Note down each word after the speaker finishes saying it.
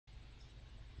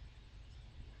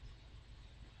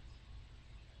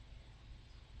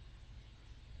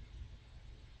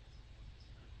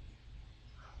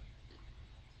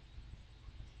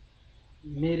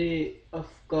میرے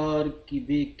افکار کی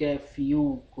بے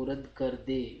کیفیوں کو رد کر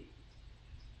دے،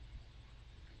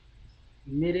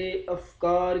 میرے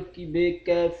افکار کی بے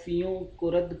کیفیوں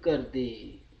کو رد کر دے،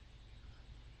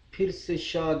 پھر سے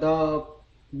شاداب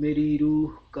میری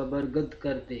روح کا برگد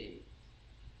کر دے۔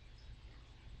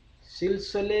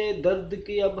 سلسلے درد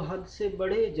کے اب حد سے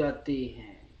بڑھے جاتے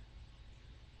ہیں،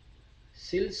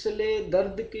 سلسلے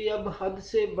درد کے اب حد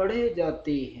سے بڑھے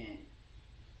جاتے ہیں،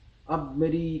 اب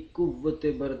میری قوت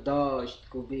برداشت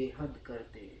کو بے حد کر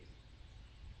دے۔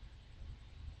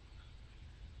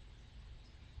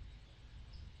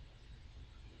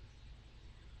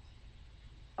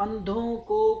 اندھوں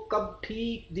کو کب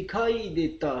ٹھیک دکھائی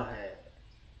دیتا ہے،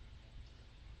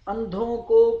 اندھوں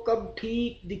کو کب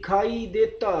ٹھیک دکھائی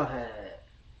دیتا ہے،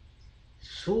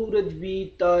 سورج بھی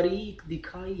تاریک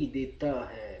دکھائی دیتا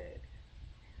ہے۔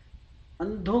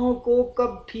 اندھوں کو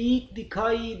کب ٹھیک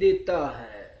دکھائی دیتا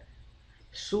ہے،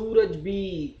 سورج بھی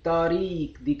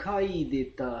تاریک دکھائی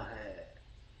دیتا ہے۔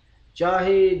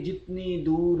 چاہے جتنی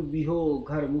دور بھی ہو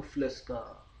گھر مفلس کا،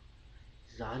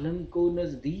 ظالم کو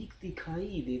نزدیک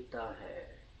دکھائی دیتا ہے۔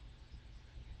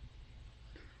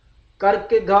 کر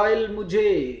کے گھائل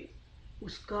مجھے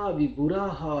اس کا بھی برا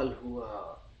حال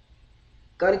ہوا،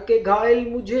 کر کے گھائل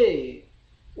مجھے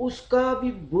اس کا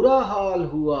بھی برا حال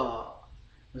ہوا،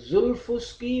 زلف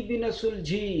اس کی بھی نہ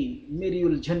سلجھی میری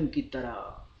الجھن کی طرح۔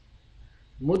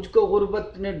 مجھ کو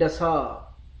غربت نے ڈسا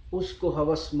اس کو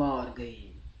ہوس مار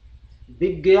گئی،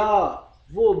 بک گیا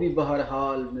وہ بھی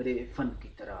بہرحال میرے فن کی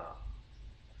طرح۔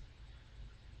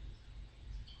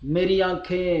 میری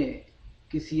آنکھیں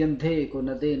کسی اندھے کو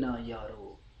نہ دینا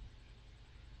یارو،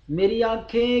 میری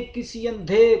آنکھیں کسی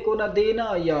اندھے کو نہ دینا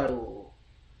یارو،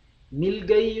 مل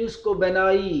گئی اس کو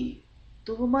بینائی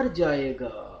تو وہ مر جائے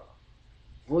گا،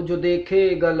 وہ جو دیکھے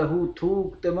گا لہو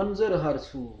تھوکتے منظر ہر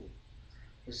سو،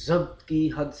 ضبط کی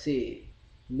حد سے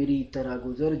میری طرح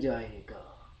گزر جائے گا۔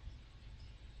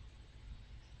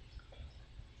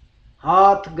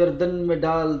 ہاتھ گردن میں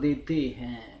ڈال دیتے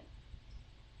ہیں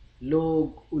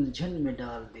لوگ الجھن میں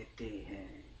ڈال دیتے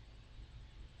ہیں،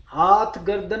 ہاتھ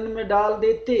گردن میں ڈال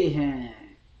دیتے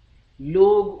ہیں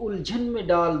لوگ الجھن میں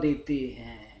ڈال دیتے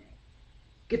ہیں۔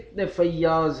 کتنے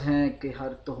فیاض ہیں کہ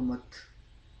ہر تہمت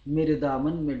میرے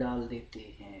دامن میں ڈال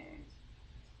دیتے ہیں۔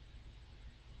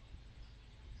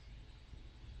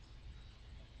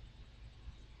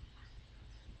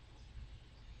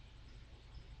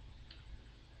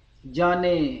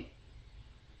 جانے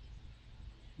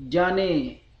جانے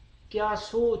کیا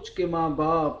سوچ کے ماں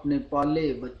باپ نے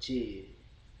پالے بچے،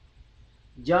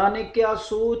 جانے کیا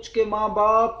سوچ کے ماں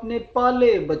باپ نے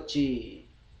پالے بچے،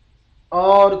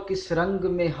 اور کس رنگ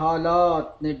میں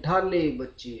حالات نے ڈھالے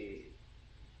بچے۔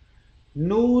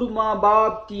 نور ماں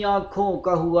باپ کی آنکھوں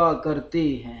کا ہوا کرتے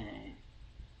ہیں،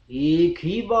 ایک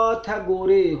ہی بات ہے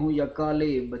گورے ہوں یا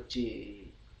کالے بچے۔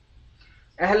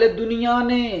 اہل دنیا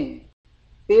نے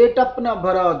پیٹ اپنا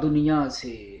بھرا دنیا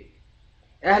سے،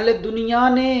 اہل دنیا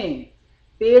نے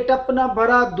پیٹ اپنا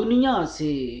بھرا دنیا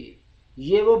سے،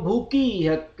 یہ وہ بھوکی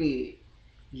ہے کہ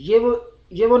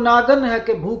یہ وہ ناگن ہے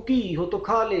کہ بھوکی ہو تو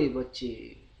کھا لے بچے۔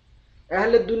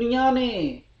 اہل دنیا نے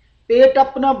پیٹ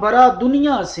اپنا بھرا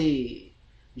دنیا سے،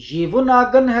 یہ وہ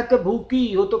ناگن ہے کہ بھوکی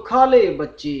ہو تو کھا لے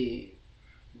بچے۔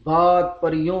 بات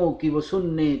پریوں کی وہ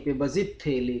سننے پہ بضد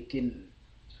تھے لیکن،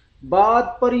 بات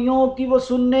پریوں کی وہ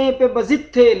سننے پہ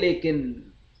بضد تھے لیکن،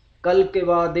 کل کے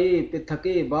وعدے پہ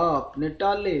تھکے باپ نے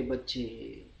ٹالے بچے۔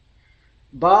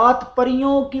 بات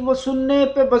پریوں کی وہ سننے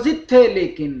پہ بضد تھے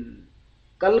لیکن،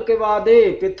 کل کے وعدے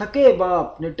پہ تھکے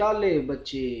باپ نے ٹالے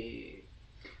بچے۔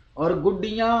 اور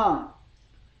گڈیاں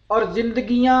اور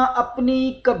زندگیاں اپنی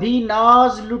کبھی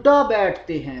ناز لٹا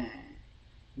بیٹھتے ہیں،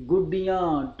 گڈیاں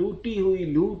ٹوٹی ہوئی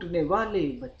لوٹنے والے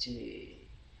بچے۔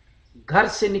 گھر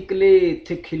سے نکلے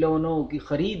تھے کھلونوں کی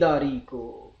خریداری کو،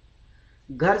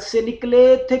 گھر سے نکلے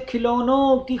تھے کھلونوں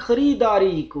کی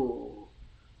خریداری کو،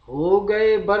 ہو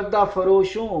گئے بردہ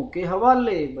فروشوں کے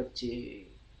حوالے بچے۔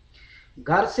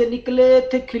 گھر سے نکلے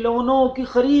تھے کھلونوں کی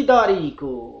خریداری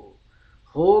کو،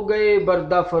 ہو گئے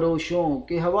بردہ فروشوں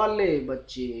کے حوالے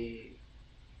بچے۔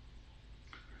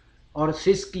 اور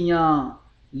سسکیاں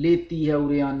لیتی ہے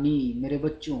اریانی میرے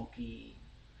بچوں کی،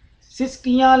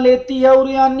 سسکیاں لیتی ہے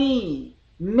اریانی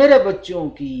میرے بچوں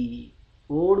کی،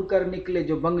 اوڑھ کر نکلے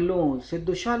جو بنگلوں سے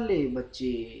دوشالے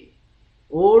بچے،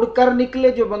 اوڑھ کر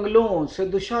نکلے جو بنگلوں سے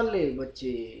دوشالے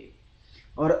بچے۔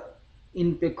 اور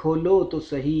ان پہ کھولو تو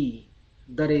سہی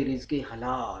در رزق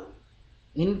حلال،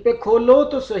 ان پہ کھولو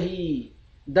تو سہی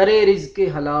در رزق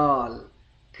حلال،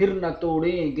 پھر نہ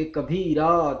توڑیں گے کبھی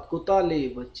رات کو تالے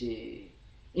بچے۔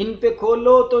 ان پہ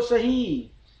کھولو تو سہی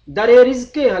در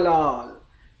رزق حلال،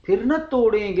 پھر نہ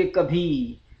توڑیں گے کبھی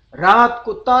رات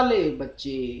کو تالے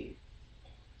بچے۔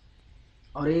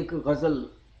 اور ایک غزل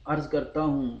عرض کرتا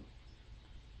ہوں،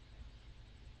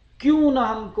 کیوں نہ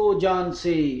ہم کو جان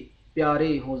سے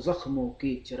پیارے ہوں زخموں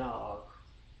کے چراغ،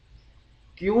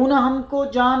 کیوں نہ ہم کو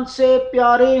جان سے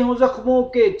پیارے ہوں زخموں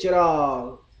کے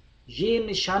چراغ، یہ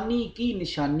نشانی کی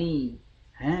نشانی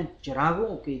ہیں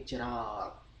چراغوں کے چراغ،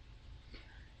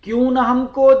 کیوں نہ ہم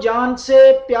کو جان سے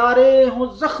پیارے ہوں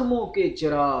زخموں کے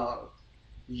چراغ،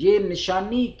 یہ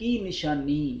نشانی کی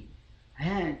نشانی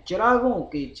ہیں چراغوں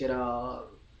کے چراغ،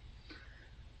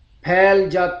 پھیل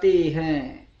جاتے ہیں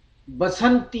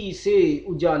بسنتی سے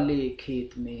اجالے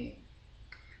کھیت میں،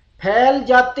 پھیل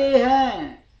جاتے ہیں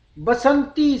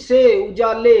بسنتی سے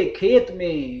اجالے کھیت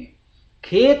میں،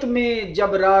 کھیت میں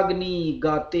جب راگنی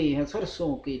گاتے ہیں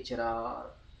سرسوں کے چراغ،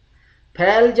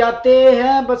 پھیل جاتے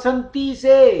ہیں بسنتی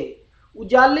سے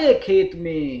اجالے کھیت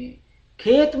میں،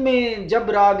 کھیت میں جب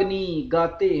راگنی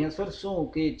گاتے ہیں سرسوں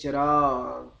کے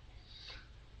چراغ،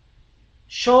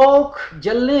 شوق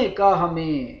جلنے کا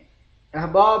ہمیں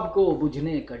احباب کو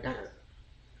بجھنے کا ڈر،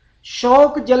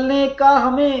 شوق جلنے کا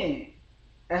ہمیں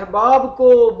احباب کو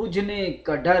بجھنے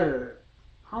کا ڈر،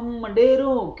 ہم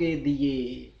منڈیروں کے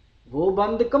دیے وہ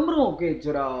بند کمروں کے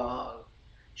چراغ،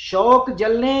 شوق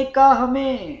جلنے کا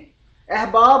ہمیں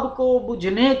احباب کو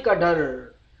بجھنے کا ڈر،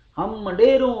 ہم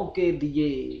منڈیروں کے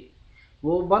دیے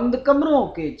وہ بند کمروں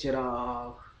کے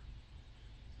چراغ،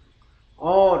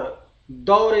 اور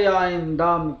دور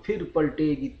آئندہ میں پھر پلٹے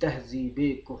گی تہذیب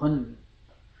کہن،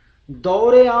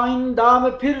 دور آئندہ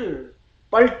میں پھر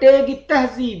پلٹے گی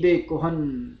تہذیب کہن،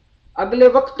 اگلے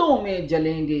وقتوں میں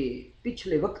جلیں گے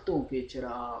پچھلے وقتوں کے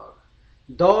چراغ،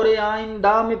 دور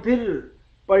آئندہ میں پھر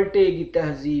پلٹے گی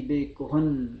تہذیب کہن،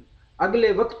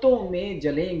 اگلے وقتوں میں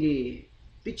جلیں گے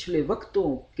پچھلے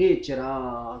وقتوں کے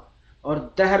چراغ، اور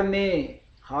دہر میں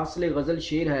حاصل غزل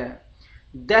شعر ہے،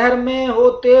 دہر میں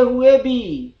ہوتے ہوئے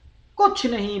بھی کچھ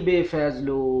نہیں بے فیض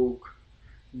لوگ،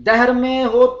 دہر میں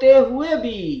ہوتے ہوئے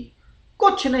بھی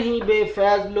کچھ نہیں بے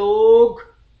فیض لوگ،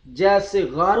 جیسے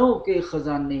غاروں کے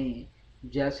خزانے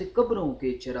جیسے قبروں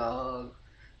کے چراغ،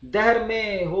 دہر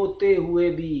میں ہوتے ہوئے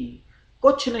بھی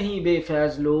کچھ نہیں بے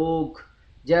فیض لوگ،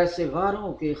 جیسے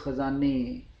غاروں کے خزانے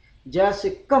جیسے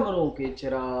قمروں کے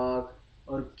چراغ،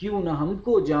 اور کیوں نہ ہم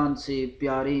کو جان سے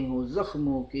پیارے ہوں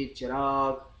زخموں کے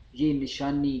چراغ، یہ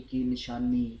نشانی کی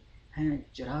نشانی ہیں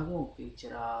چراغوں کے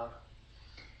چراغ۔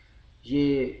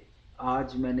 یہ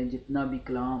آج میں نے جتنا بھی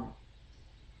کلام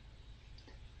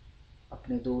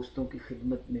اپنے دوستوں کی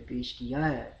خدمت میں پیش کیا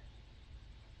ہے،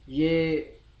 یہ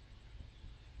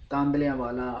تاندلیاں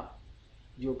والا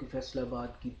جو کہ فیصل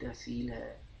آباد کی تحصیل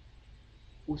ہے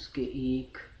اس کے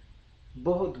ایک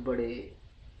بہت بڑے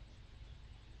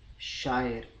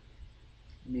شاعر،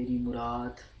 میری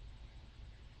مراد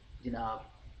جناب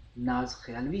ناز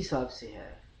خیالوی صاحب سے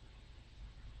ہے،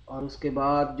 اور اس کے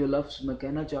بعد جو لفظ میں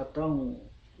کہنا چاہتا ہوں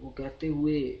وہ کہتے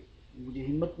ہوئے مجھے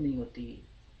ہمت نہیں ہوتی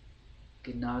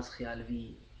کہ ناز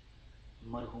خیالوی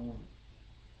مرحوم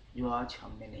جو آج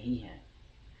ہم میں نہیں ہیں،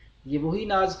 یہ وہی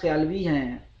ناز خیالوی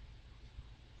ہیں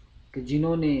کہ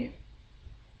جنہوں نے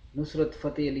نصرت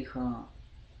فتح علی خان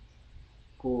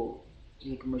کو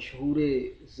ایک مشہور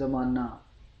زمانہ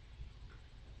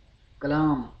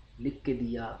کلام لکھ کے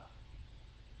دیا،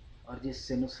 اور جس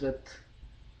سے نصرت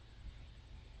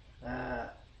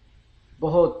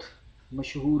بہت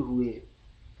مشہور ہوئے،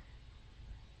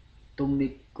 تم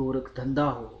ایک گورکھ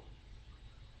دھندا ہو،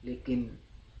 لیکن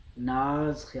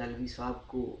ناز خیالوی صاحب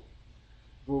کو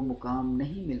وہ مقام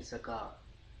نہیں مل سکا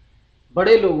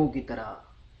بڑے لوگوں کی طرح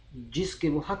جس کے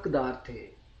وہ حقدار تھے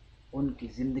ان کی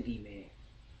زندگی میں۔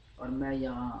 اور میں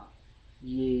یہاں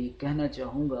یہ کہنا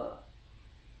چاہوں گا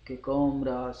کہ قوم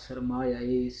را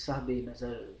سرمایہ صاحب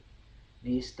نظر،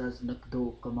 نیست از نقد و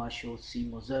کماشو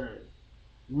سیم و زر،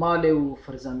 مال او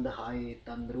فرزند ہائے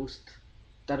تندرست،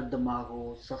 تر دماغ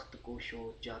و سخت کوش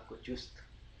و چاک و چست،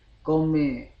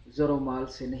 قومیں زر و مال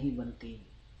سے نہیں بنتی،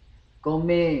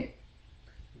 قومیں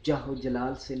جاہ و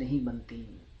جلال سے نہیں بنتی،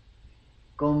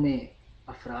 قومیں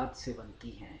افراد سے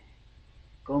بنتی ہیں،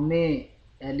 قومیں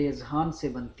اہل اذہان سے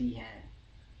بنتی ہیں،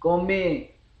 قومیں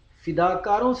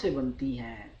فداکاروں سے بنتی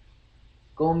ہیں،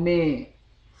 قومیں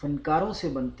فنکاروں سے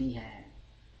بنتی ہیں،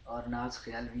 اور ناز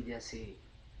خیالوی جیسے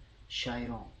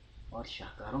شاعروں اور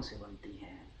شاہکاروں سے بنتی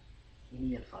ہیں۔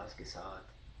 انہی الفاظ کے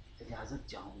ساتھ اجازت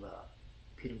چاہوں گا،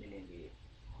 پھر ملیں گے،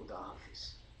 خدا حافظ۔